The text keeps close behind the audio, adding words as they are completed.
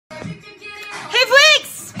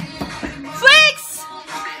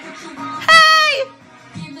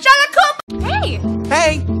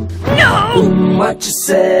what you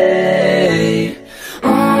say.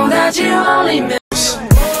 That you only miss.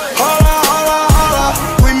 Holla, holla, holla,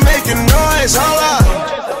 we making noise, holla,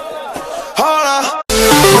 holla.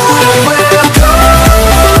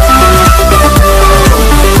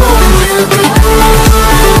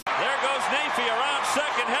 There goes Nafy around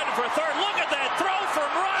second, headed for third. Look at that throw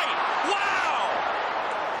from right. Wow!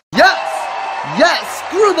 Yes! Yes!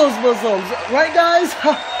 Screw those Muslims! Right, guys?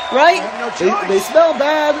 Right? They smell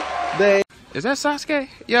bad. Is that Sasuke?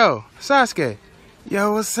 Yo, Sasuke.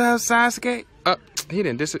 Yo, what's up, Sasuke? He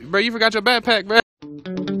didn't bro, you forgot your backpack, bro.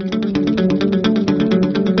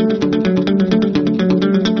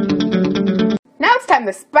 Now it's time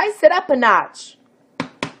to spice it up a notch.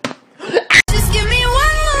 Just give me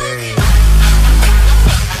one look.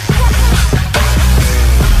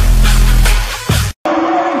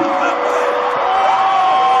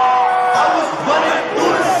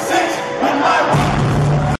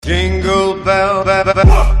 Jingle bell,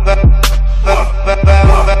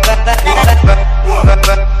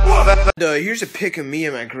 here's a pic of me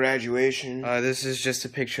at my graduation. This is just a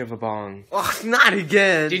picture of a bong. Oh, not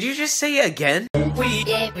again. Did you just say again? Weed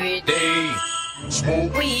every day.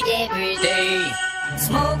 Smoke weed every day.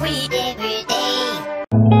 Smoke weed every day.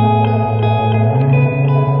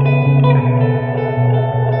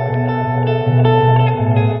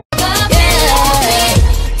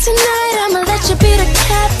 Tonight I'ma let you be the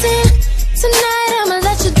captain. Tonight I'ma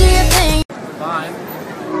let you do your thing. Fine.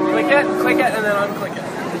 Click it, and then unclick it.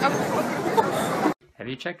 Have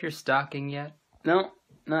you checked your stocking yet? No,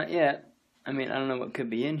 not yet. I mean, I don't know what could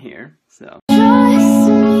be in here, so. Trust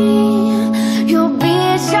me, you'll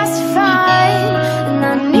be just fine. And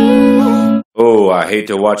I need. Oh, I hate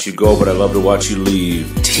to watch you go, but I love to watch you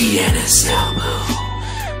leave. Tien is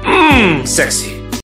elbow. Sexy.